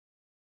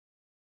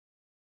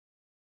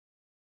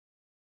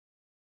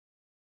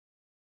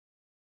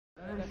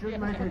They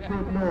should make a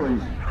good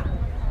noise.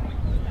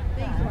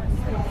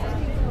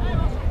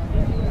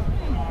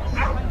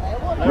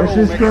 This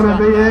is going to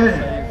be it.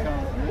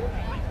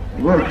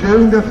 We're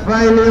doomed to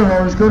failure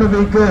or it's going to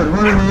be good,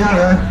 one or the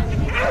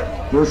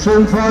other. We'll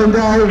soon find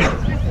out.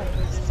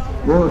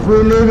 Well, if we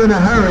leave in a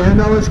hurry, you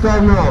know what's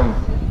gone wrong.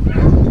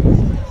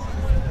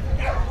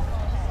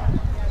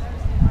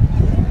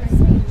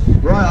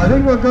 Right, I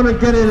think we're going to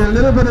get in a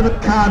little bit of a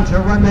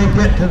canter when they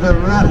get to the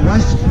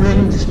west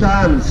ring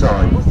stand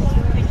side.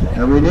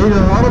 And we need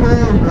a lot of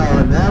horn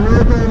blowing there.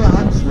 We'll go the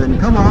huntsman.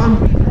 Come on,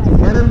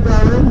 get him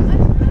going.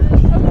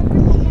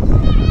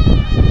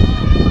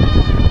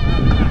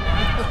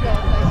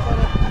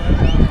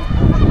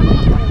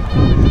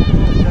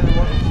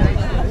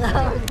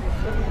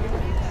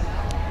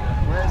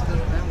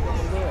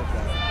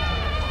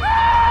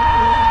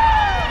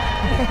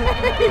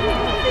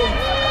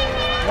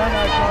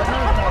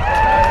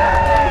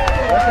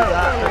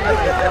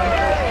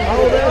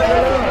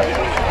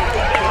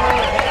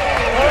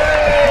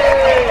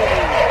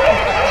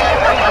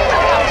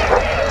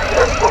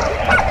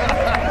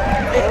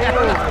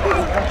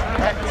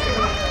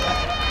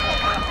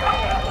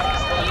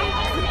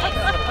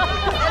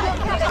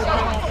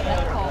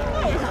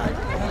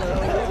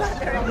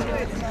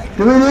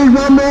 Do we need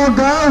one more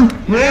go?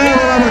 Yeah,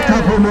 we'll have a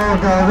couple more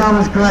goes. That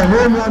was great.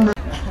 We'll run the...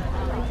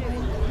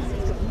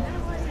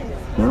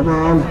 Come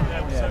on.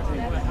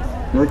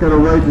 They're going to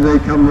wait till they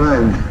come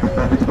round.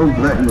 Don't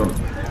blame them.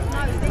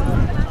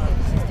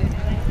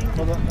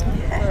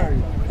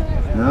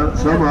 No,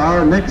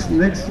 somehow Nick's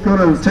got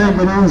to take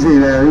it easy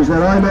there. He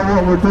said, I know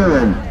what we're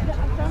doing.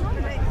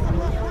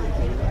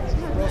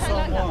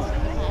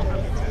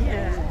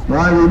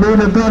 Right, we need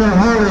a better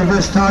hurry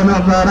this time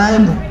up that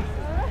end.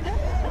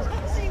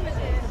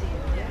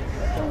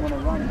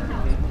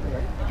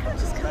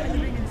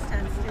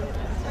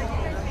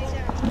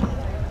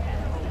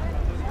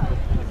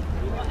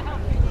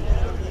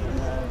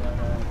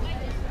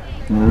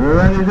 We're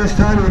ready this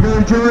time. Are you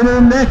going to join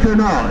in, Nick, or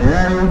not?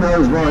 Yeah, he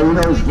knows what. He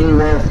knows full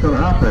well what's going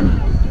to happen.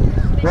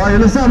 Right,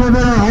 let's have a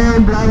bit of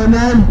horn blowing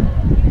then.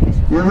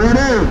 You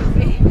ready?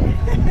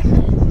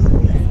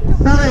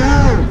 Hurry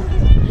home!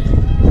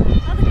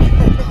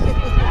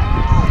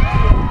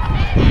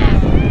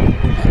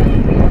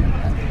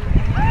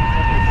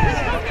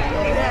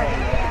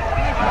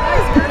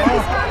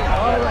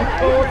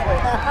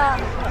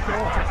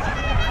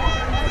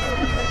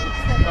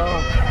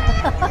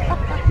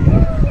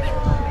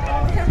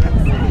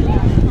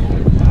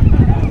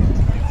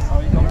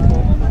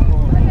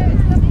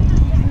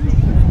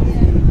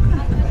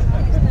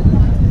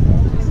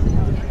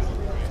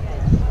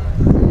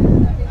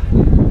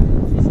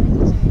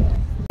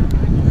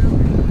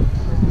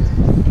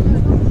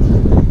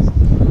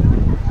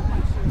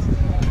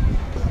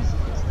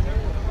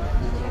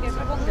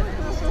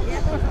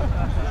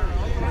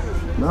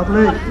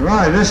 Lovely.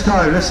 Right, this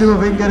time, let's see if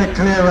we can get it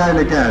clear round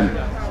again.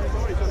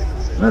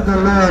 Let the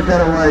lure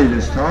get away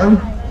this time.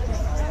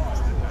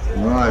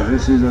 Right,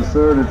 this is a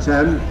third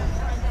attempt.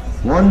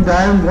 One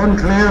down, one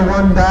clear,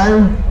 one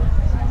down.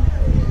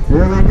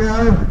 Here we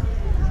go.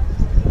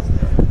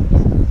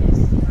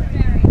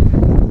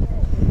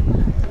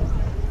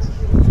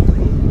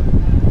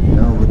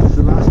 No, but this is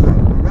the last one.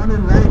 We're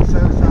running late, so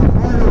it's our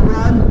final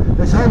run.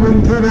 Let's hope we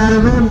can keep out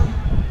of them.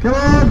 Come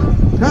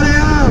on, let it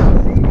out!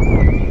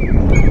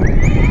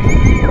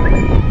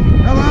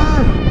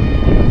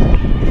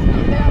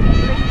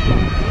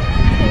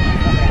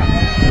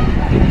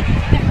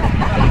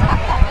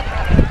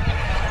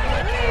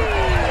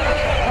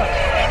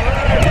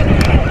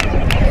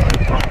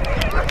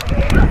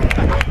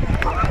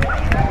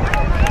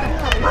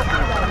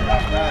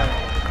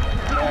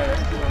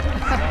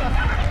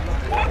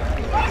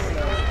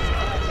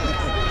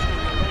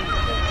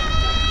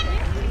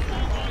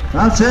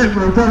 That's it,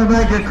 we've got to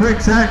make a quick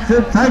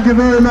exit. Thank you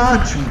very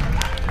much.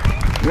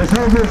 Let's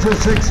hope it's a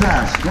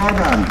success. Well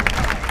done.